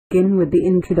begin with the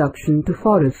introduction to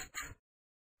forests.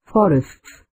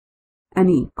 Forests. An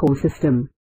ecosystem.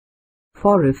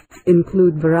 Forests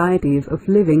include varieties of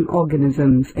living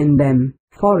organisms in them.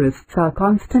 Forests are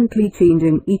constantly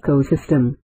changing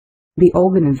ecosystem. The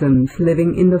organisms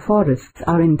living in the forests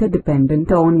are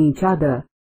interdependent on each other.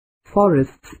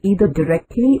 Forests either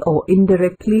directly or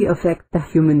indirectly affect the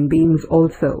human beings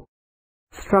also.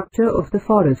 Structure of the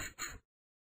forests.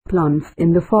 Plants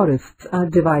in the forests are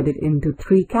divided into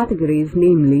three categories,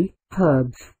 namely,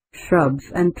 herbs,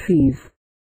 shrubs and trees.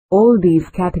 All these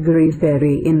categories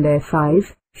vary in their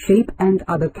size, shape and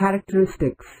other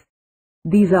characteristics.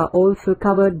 These are also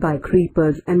covered by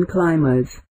creepers and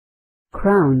climbers.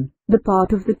 Crown. The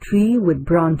part of the tree with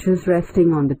branches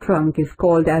resting on the trunk is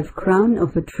called as crown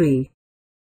of the tree.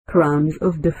 Crowns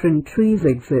of different trees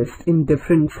exist in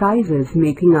different sizes,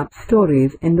 making up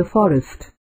storeys in the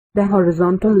forest. The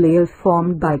horizontal layers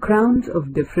formed by crowns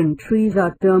of different trees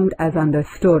are termed as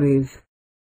understories.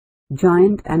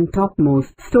 Giant and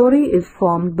topmost story is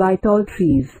formed by tall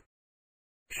trees.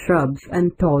 Shrubs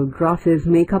and tall grasses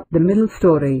make up the middle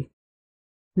story.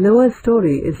 Lower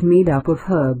story is made up of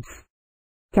herbs.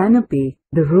 Canopy,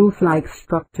 the roof-like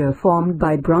structure formed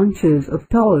by branches of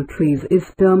tall trees, is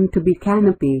termed to be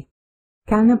canopy.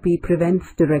 Canopy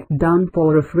prevents direct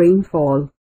downpour of rainfall.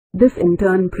 This in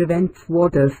turn prevents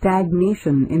water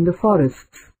stagnation in the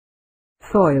forests.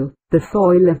 Soil. The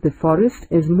soil of the forest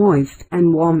is moist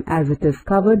and warm as it is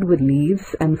covered with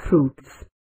leaves and fruits.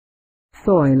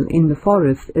 Soil in the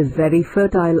forest is very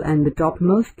fertile and the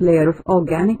topmost layer of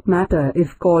organic matter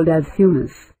is called as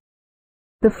humus.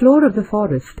 The floor of the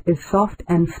forest is soft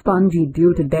and spongy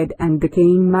due to dead and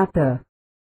decaying matter.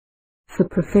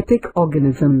 Saprophytic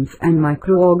organisms and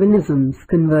microorganisms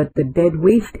convert the dead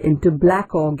waste into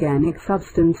black organic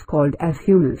substance called as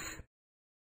humus.